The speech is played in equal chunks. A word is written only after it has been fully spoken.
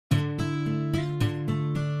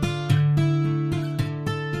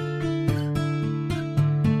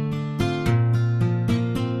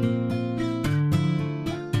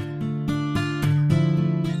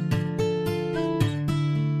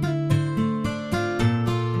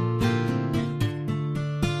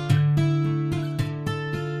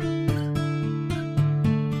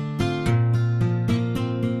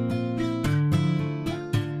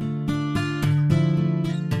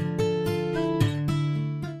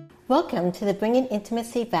Welcome to the Bringing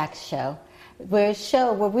Intimacy Back show. We're a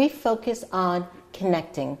show where we focus on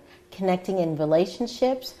connecting in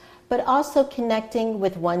relationships, but also connecting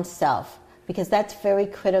with oneself, because that's very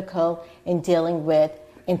critical in dealing with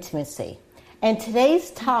intimacy. And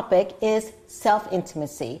today's topic is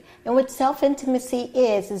self-intimacy. And what self-intimacy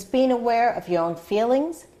is being aware of your own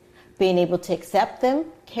feelings, being able to accept them,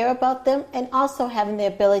 care about them, and also having the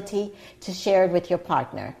ability to share it with your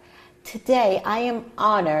partner. Today, I am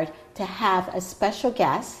honored to have a special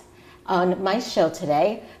guest on my show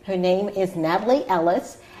today. Her name is Nathalie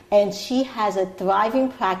Ellis, and she has a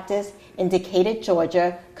thriving practice in Decatur,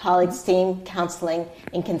 Georgia, called STEAM Counseling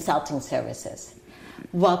and Consulting Services.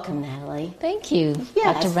 Welcome, Nathalie. Thank you,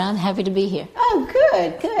 Yes. Dr. Brown. Happy to be here. Oh,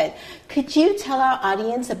 good. Could you tell our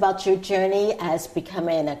audience about your journey as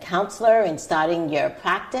becoming a counselor and starting your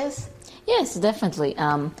practice? Yes, definitely.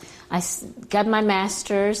 I got my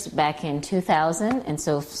master's back in 2000, and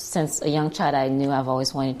so since a young child, I knew I've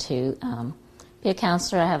always wanted to be a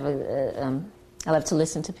counselor. I love to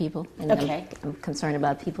listen to people, and Okay. I'm concerned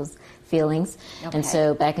about people's feelings. Okay. And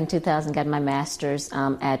so back in 2000, got my master's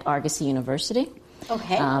at Argosy University.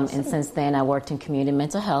 Okay. And since then, I worked in community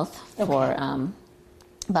mental health for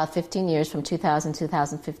about 15 years. From 2000 to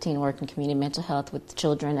 2015, worked in community mental health with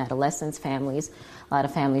children, adolescents, families, a lot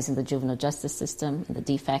of families in the juvenile justice system, in the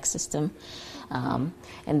DFAC system. And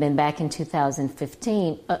then back in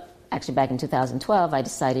 2015, back in 2012, I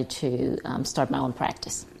decided to start my own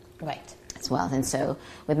practice. Right. As well. And so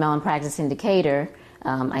with my own practice in Decatur,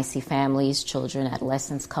 I see families, children,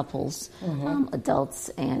 adolescents, couples, adults,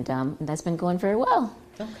 and that's been going very well.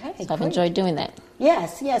 Okay, so I've enjoyed doing that.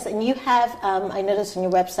 Yes. And you have, I noticed on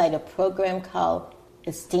your website, a program called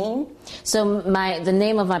Esteem. So the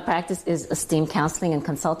name of my practice is Esteem Counseling and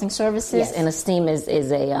Consulting Services, Yes. and Esteem is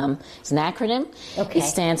it's an acronym. Okay. It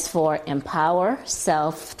stands for Empower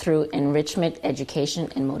Self Through Enrichment, Education,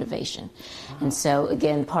 and Motivation. And so,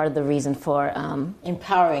 again, part of the reason for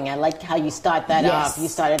Empowering. I like how you start that Yes. off. You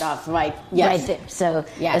started off right. Yes. Right there. So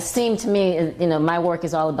Yes. Esteem to me, my work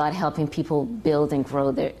is all about helping people build and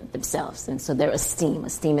grow themselves. And so their esteem.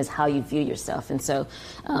 Esteem is how you view yourself. And so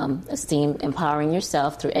Esteem, empowering yourself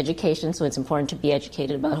through education. So it's important to be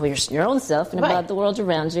educated about your own self and Right. about the world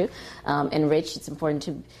around you. Enrich, it's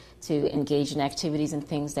important to engage in activities and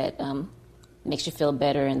things that makes you feel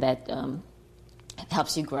better and that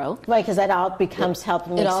helps you grow. Right, because that all becomes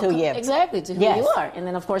helping me to you. Exactly, to who Yes. you are. And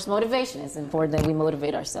then, of course, motivation. It's important that we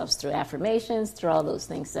motivate ourselves through affirmations, through all those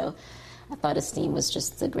things. So I thought Esteem was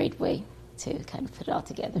just a great way to kind of put it all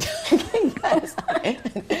together.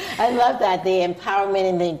 I love that, the empowerment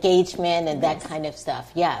and the engagement and that kind of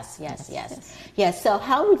stuff. Yes. So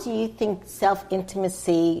how would you think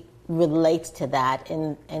self-intimacy relates to that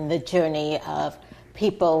in the journey of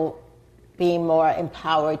people being more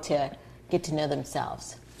empowered to get to know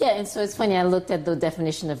themselves? Yeah, and so it's funny, I looked at the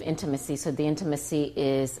definition of intimacy. So the intimacy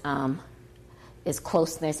is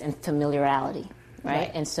closeness and familiarity.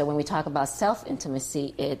 Right? And so when we talk about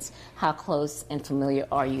self-intimacy, it's how close and familiar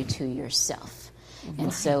are you to yourself.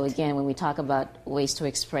 And so, again, when we talk about ways to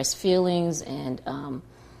express feelings and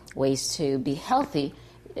ways to be healthy,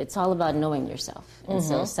 it's all about knowing yourself. And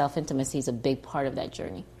so self-intimacy is a big part of that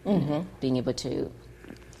journey, being able to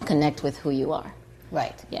connect with who you are.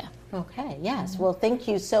 Right. Yeah. Okay, yes. Well, thank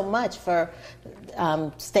you so much for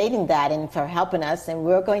stating that and for helping us. And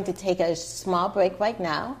we're going to take a small break right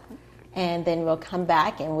now. And then we'll come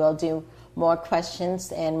back and we'll do more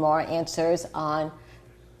questions and more answers on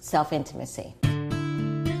self-intimacy.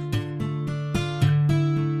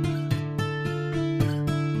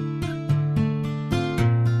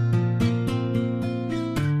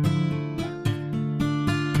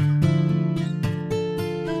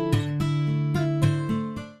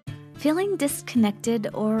 Feeling disconnected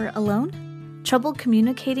or alone? Trouble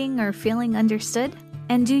communicating or feeling understood?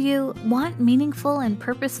 And do you want meaningful and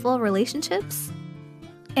purposeful relationships?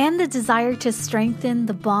 And the desire to strengthen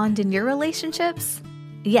the bond in your relationships?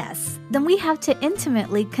 Yes, then we have to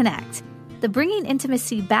intimately connect. The Bringing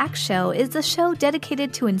Intimacy Back show is a show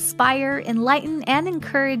dedicated to inspire, enlighten, and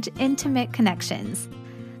encourage intimate connections.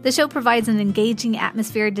 The show provides an engaging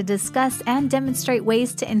atmosphere to discuss and demonstrate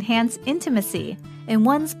ways to enhance intimacy in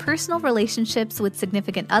one's personal relationships with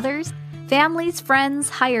significant others, families, friends,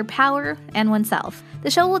 higher power, and oneself. The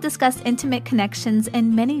show will discuss intimate connections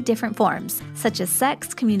in many different forms, such as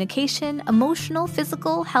sex, communication, emotional,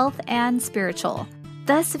 physical, health, and spiritual.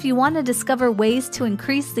 Thus, if you want to discover ways to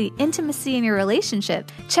increase the intimacy in your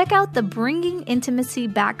relationship, check out the Bringing Intimacy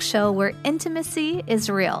Back show, where intimacy is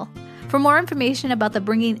real. For more information about the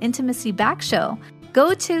Bringing Intimacy Back show,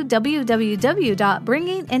 go to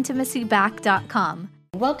www.bringingintimacyback.com.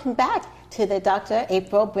 Welcome back to the Dr.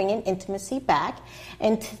 April Bringing Intimacy Back.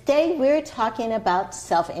 And today we're talking about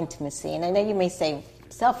self-intimacy. And I know you may say,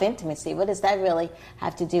 self-intimacy, what does that really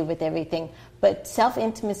have to do with everything? But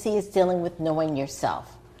self-intimacy is dealing with knowing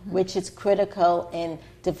yourself, which is critical in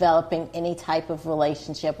developing any type of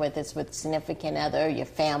relationship, whether it's with significant other, your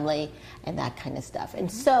family, and that kind of stuff.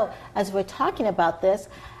 And so, as we're talking about this,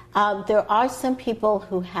 there are some people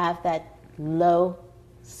who have that low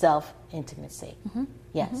self-intimacy.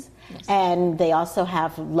 Yes. Yes. And they also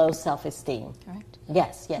have low self-esteem. Correct.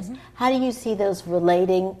 Yes, yes. How do you see those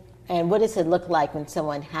relating, and what does it look like when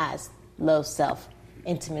someone has low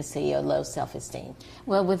self-intimacy or low self-esteem?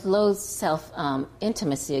 Well, with low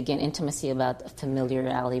self-intimacy, again, intimacy about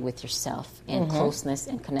familiarity with yourself and closeness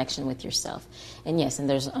and connection with yourself. And yes, and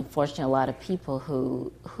there's unfortunately a lot of people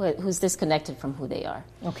who's disconnected from who they are.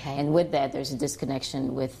 Okay. And with that, there's a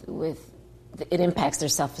disconnection with it impacts their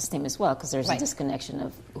self-esteem as well, because there's a disconnection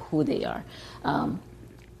of who they are.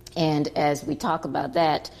 And as we talk about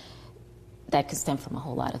that could stem from a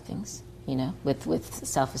whole lot of things, you know, with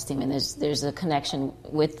self-esteem. And there's a connection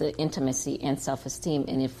with the intimacy and self-esteem.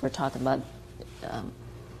 And if we're talking about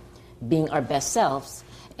being our best selves,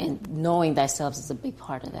 and knowing thyself is a big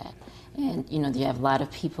part of that. And, you know, you have a lot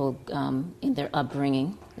of people in their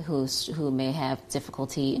upbringing who may have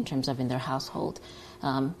difficulty in terms of in their household.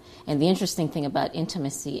 And the interesting thing about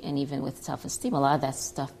intimacy and even with self-esteem, a lot of that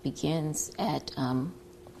stuff begins at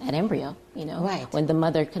embryo, you know. Right. When the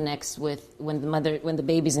mother connects with, when the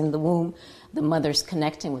baby's in the womb, the mother's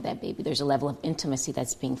connecting with that baby. There's a level of intimacy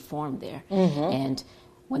that's being formed there. And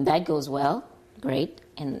when that goes well, great.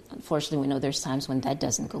 And unfortunately, we know there's times when that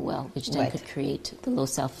doesn't go well, which then could create the low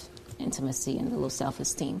self-intimacy and the low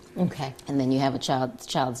self-esteem. Okay. And then you have the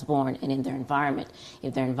child's born, and in their environment,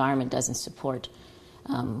 if their environment doesn't support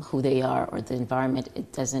who they are, or the environment,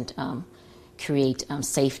 it doesn't create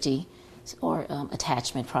safety or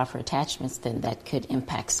proper attachments, then that could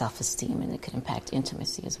impact self-esteem, and it could impact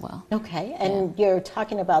intimacy as well. Okay, and you're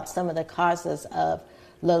talking about some of the causes of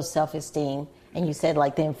low self-esteem, and you said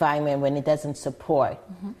like the environment when it doesn't support.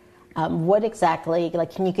 What exactly,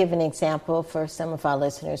 like, can you give an example for some of our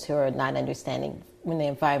listeners who are not understanding when the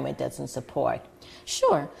environment doesn't support?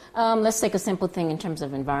 Sure. Let's take a simple thing in terms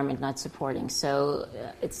of environment not supporting. So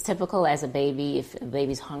it's typical as a baby, if a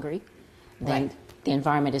baby's hungry, then the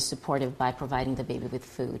environment is supportive by providing the baby with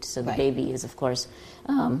food. So the baby is, of course,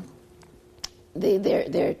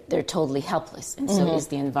 they're totally helpless, and so is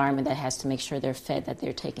the environment that has to make sure they're fed, that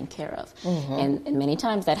they're taken care of. And many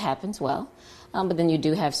times that happens well, but then you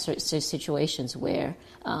do have situations where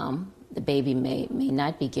the baby may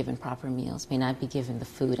not be given proper meals, may not be given the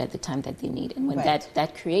food at the time that they need, and when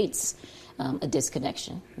that creates a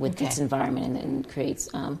disconnection with its environment, and creates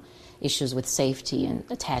issues with safety and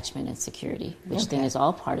attachment and security, which then is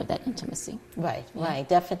all part of that intimacy. Right,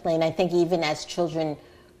 definitely. And I think even as children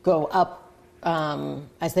grow up,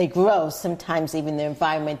 as they grow, sometimes even the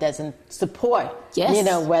environment doesn't support, you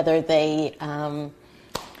know, whether they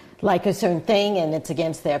like a certain thing and it's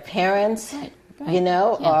against their parents, you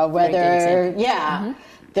know, or whether,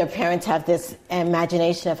 their parents have this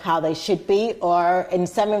imagination of how they should be, or in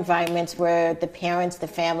some environments where the parents, the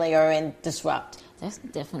family are in disrupt. That's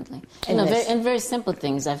definitely. And very simple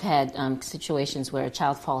things. I've had situations where a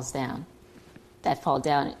child falls down. That fall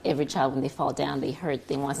down, every child, when they fall down, they hurt.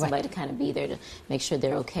 They want somebody to kind of be there to make sure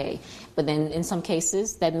they're okay. But then in some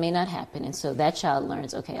cases, that may not happen. And so that child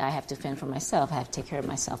learns, okay, I have to fend for myself. I have to take care of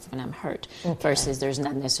myself when I'm hurt. Versus there's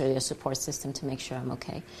not necessarily a support system to make sure I'm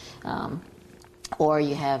okay. Or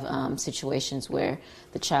you have situations where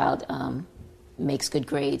the child makes good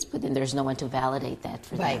grades, but then there's no one to validate that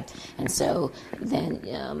for them. And so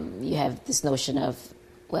then you have this notion of,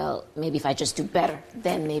 well, maybe if I just do better,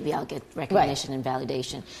 then maybe I'll get recognition and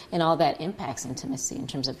validation. And all that impacts intimacy in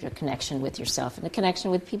terms of your connection with yourself and the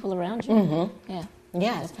connection with people around you. Yeah.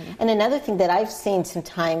 Definitely. And another thing that I've seen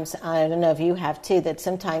sometimes, I don't know if you have too, that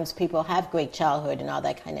sometimes people have great childhood and all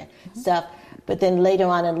that kind of stuff, but then later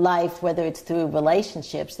on in life, whether it's through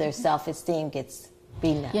relationships, their self-esteem gets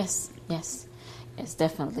beaten up. Yes,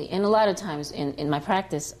 definitely. And a lot of times in my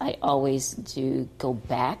practice, I always do go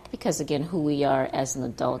back, because, again, who we are as an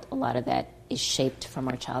adult, a lot of that is shaped from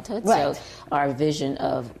our childhood. So our vision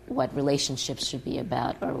of what relationships should be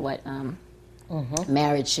about, or what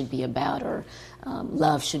marriage should be about, or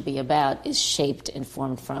love should be about, is shaped and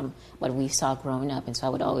formed from what we saw growing up. And so I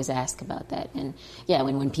would always ask about that. And,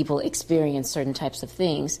 when people experience certain types of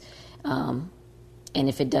things, and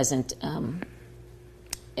if it doesn't...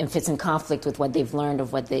 if it's in conflict with what they've learned or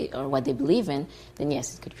what they believe in, then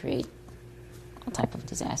yes, it could create all type of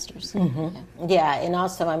disasters. Yeah, and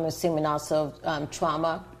also I'm assuming also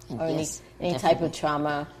trauma or Yes, any type of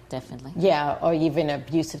trauma. Definitely. Yeah, or even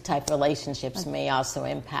abusive type relationships may also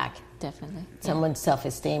impact Definitely. someone's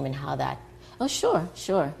self-esteem and how that. Oh, sure.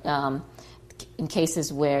 In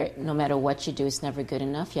cases where no matter what you do, it's never good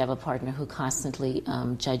enough, you have a partner who constantly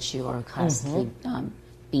judges you or constantly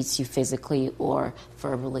beats you physically or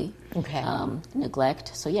verbally,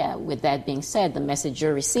 neglect. So, yeah, with that being said, the message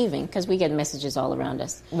you're receiving, because we get messages all around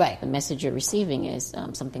us, right? The message you're receiving is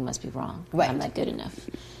something must be wrong. Right. I'm not good enough.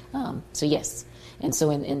 So, yes. And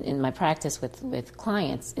so in my practice with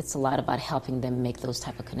clients, it's a lot about helping them make those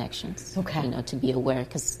type of connections. Okay. To be aware,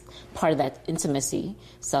 because part of that intimacy,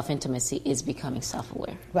 self-intimacy, is becoming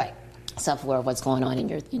self-aware. Right. Self-aware of what's going on in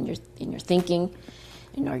your thinking,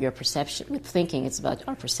 your perception. With thinking, it's about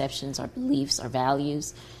our perceptions, our beliefs, our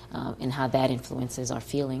values, and how that influences our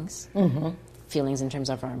feelings. Feelings in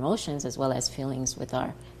terms of our emotions, as well as feelings with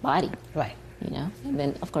our body. Right. And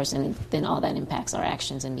then, of course, and then all that impacts our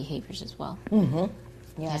actions and behaviors as well.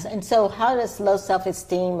 Yes. And so how does low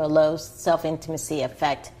self-esteem or low self-intimacy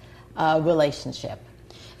affect a relationship?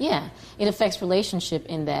 Yeah, it affects relationship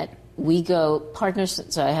in that we go partners.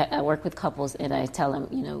 So I work with couples and I tell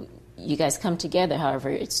them, you guys come together. However,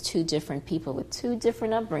 it's two different people with two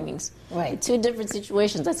different upbringings, right? Two different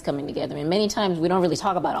situations that's coming together. And many times we don't really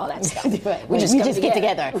talk about all that stuff. Right. We just get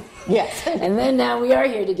together. Yes. And then now we are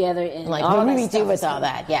here together. And what do we do with all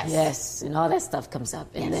that? Yes. Yes. And all that stuff comes up.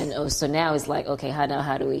 And then, so now it's like, okay,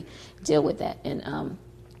 how do we deal with that? And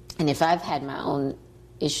if I've had my own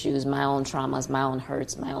issues, my own traumas, my own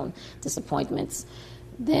hurts, my own disappointments,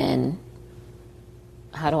 then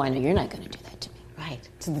how do I know you're not going to do that to me? Right.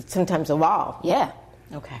 So sometimes a wall. Yeah.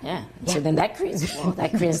 Okay. Yeah. So then that creates a wall.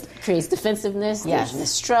 That creates defensiveness. Yes. There's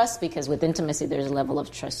mistrust, because with intimacy there's a level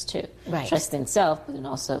of trust too. Right. Trust in self, but then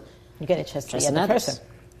also you got to trust the in other others. person.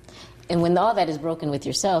 And when all that is broken with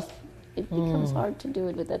yourself, it becomes hard to do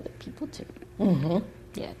it with other people too.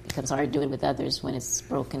 Yeah, it becomes hard to do it with others when it's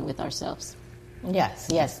broken with ourselves.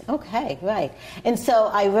 Yes. Okay, right. And so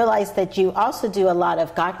I realized that you also do a lot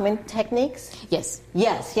of Gottman techniques. Yes.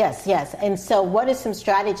 Yes. And so what are some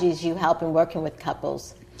strategies you help in working with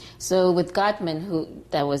couples? So with Gottman,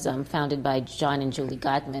 that was founded by John and Julie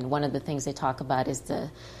Gottman, one of the things they talk about is the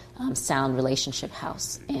sound relationship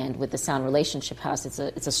house. And with the sound relationship house, it's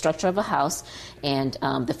a structure of a house, and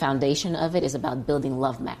the foundation of it is about building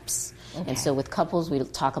love maps. Okay. And so with couples, we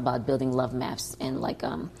talk about building love maps, and like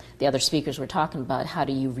the other speakers were talking about, how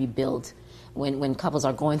do you rebuild when couples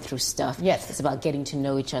are going through stuff? Yes. It's about getting to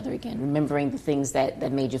know each other again, remembering the things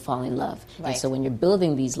that made you fall in love. Right. And so when you're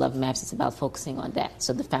building these love maps, it's about focusing on that.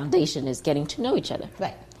 So the foundation is getting to know each other.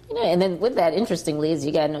 Right. And then with that, interestingly, is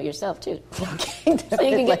you got to know yourself too. Okay. So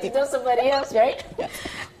you can get to know somebody else, right?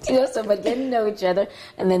 Yes. Somebody, getting to know each other.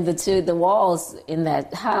 And then the walls in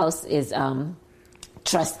that house is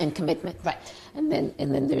trust and commitment. Right. And then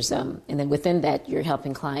there's and then within that, you're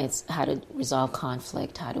helping clients how to resolve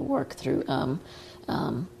conflict, how to work through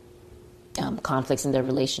conflicts in their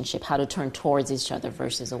relationship, how to turn towards each other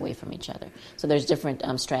versus away from each other. So there's different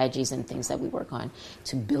strategies and things that we work on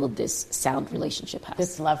to build this sound relationship house.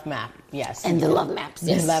 This love map, yes. And the love maps,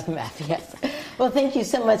 yes. The love map, yes. Well, thank you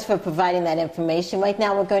so much for providing that information. Right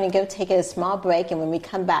now, we're going to go take a small break, and when we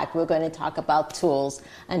come back, we're going to talk about tools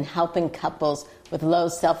and helping couples with low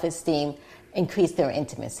self-esteem increase their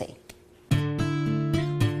intimacy.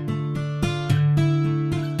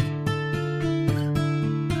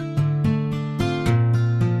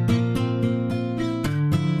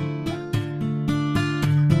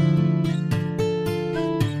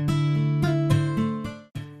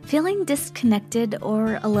 Feeling disconnected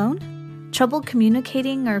or alone? Trouble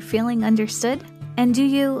communicating or feeling understood? And do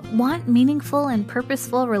you want meaningful and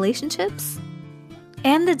purposeful relationships?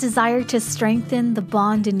 And the desire to strengthen the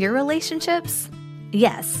bond in your relationships?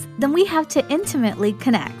 Yes, then we have to intimately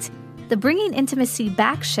connect. The Bringing Intimacy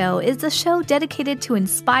Back show is a show dedicated to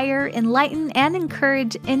inspire, enlighten, and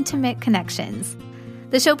encourage intimate connections.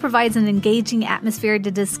 The show provides an engaging atmosphere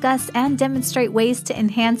to discuss and demonstrate ways to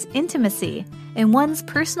enhance intimacy in one's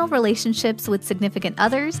personal relationships with significant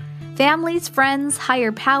others, families, friends,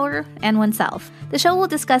 higher power, and oneself. The show will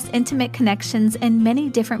discuss intimate connections in many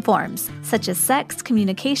different forms, such as sex,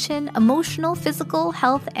 communication, emotional, physical,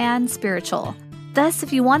 health, and spiritual. Thus,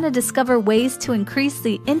 if you want to discover ways to increase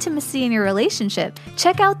the intimacy in your relationship,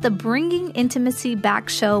 check out the Bringing Intimacy Back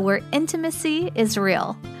show, where intimacy is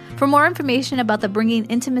real. For more information about the Bringing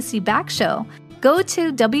Intimacy Back show, go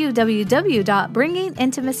to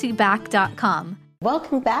www.bringingintimacyback.com.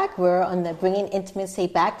 Welcome back. We're on the Bringing Intimacy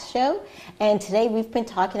Back show, and today we've been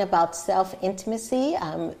talking about self-intimacy,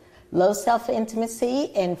 low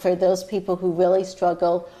self-intimacy and for those people who really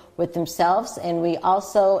struggle with themselves. And we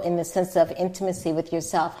also, in the sense of intimacy with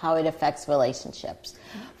yourself, how it affects relationships.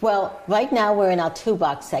 Well, right now we're in our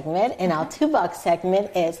toolbox segment, and our toolbox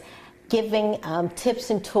segment is giving tips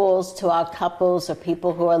and tools to our couples or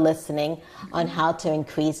people who are listening on how to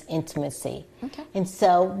increase intimacy. Okay. And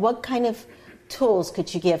so what kind of tools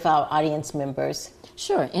could you give our audience members?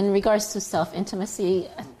 Sure. In regards to self-intimacy,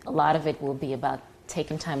 a lot of it will be about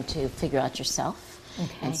taking time to figure out yourself.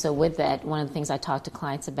 Okay. And so with that, one of the things I talk to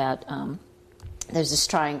clients about, there's this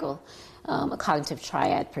triangle, a cognitive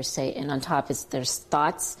triad per se, and on top there's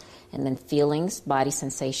thoughts, and then feelings, body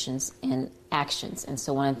sensations, and actions. And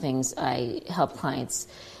so one of the things I help clients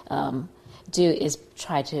do is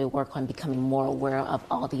try to work on becoming more aware of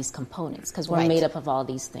all these components, because we're made up of all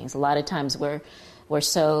these things. A lot of times we're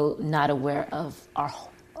so not aware of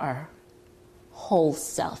our whole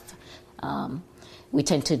self. We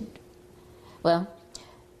tend to,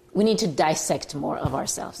 we need to dissect more of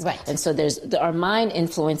ourselves. Right. And so our mind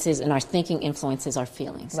influences and our thinking influences our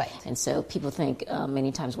feelings. Right. And so people think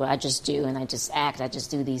many times, well, I just do and I just act, I just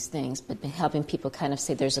do these things. But helping people kind of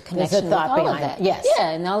say there's a connection with all of that. Yes.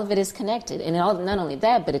 Yeah, and all of it is connected. And not only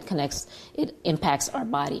that, but it impacts our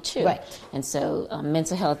body too. Right. And so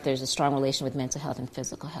mental health, there's a strong relation with mental health and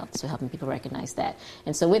physical health. So helping people recognize that.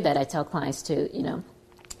 And so with that, I tell clients to,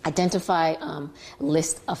 identify a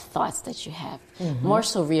list of thoughts that you have, more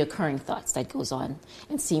so reoccurring thoughts that goes on,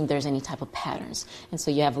 and seeing if there's any type of patterns. And so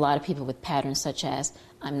you have a lot of people with patterns such as,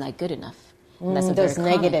 I'm not good enough. And that's those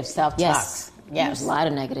negative self-talks. Yes. There's a lot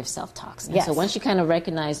of negative self-talks. And yes. so once you kind of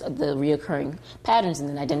recognize the reoccurring patterns and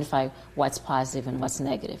then identify what's positive and what's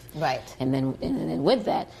negative. Right. And then with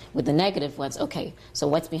that, with the negative ones, okay, so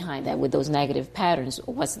what's behind that? With those negative patterns,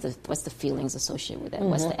 what's the feelings associated with that?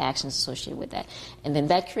 What's the actions associated with that? And then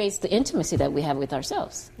that creates the intimacy that we have with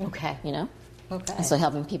ourselves. Okay. Okay. And so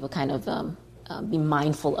helping people kind of be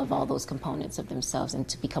mindful of all those components of themselves and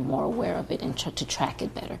to become more aware of it and to track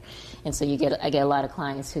it better. And so I get a lot of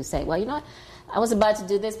clients who say, well, I was about to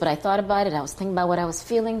do this, but I thought about it. I was thinking about what I was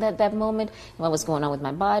feeling that moment and what was going on with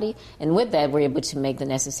my body. And with that, we're able to make the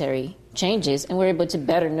necessary changes, and we're able to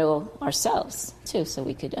better know ourselves, too, so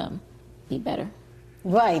we could be better.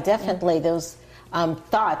 Right, definitely. Yeah. Those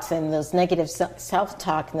thoughts and those negative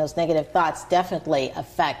self-talk and those negative thoughts definitely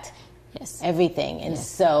affect everything. And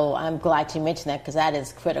so I'm glad you mentioned that, because that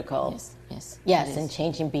is critical. Yes, and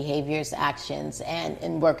changing behaviors, actions,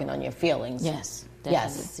 and working on your feelings. Yes.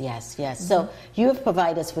 Definitely. Yes. So you have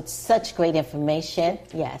provided us with such great information.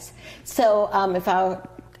 Yes. So if our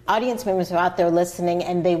audience members are out there listening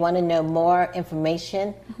and they want to know more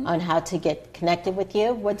information on how to get connected with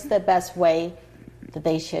you, what's the best way that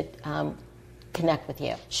they should connect with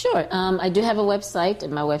you? Sure. I do have a website,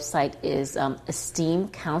 and my website is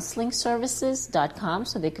esteemcounselingservices.com,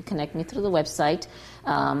 so they could connect me through the website.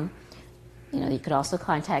 You could also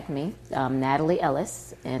contact me, Nathalie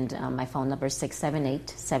Ellis, and my phone number is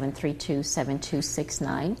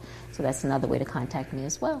 678-732-7269. So that's another way to contact me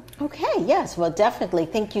as well. Okay, yes. Well, definitely.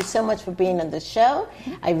 Thank you so much for being on the show.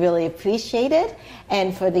 I really appreciate it.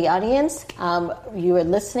 And for the audience, you were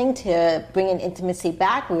listening to Bringing Intimacy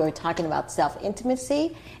Back. We were talking about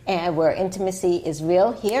self-intimacy and where intimacy is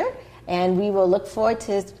real here. And we will look forward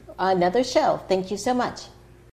to another show. Thank you so much.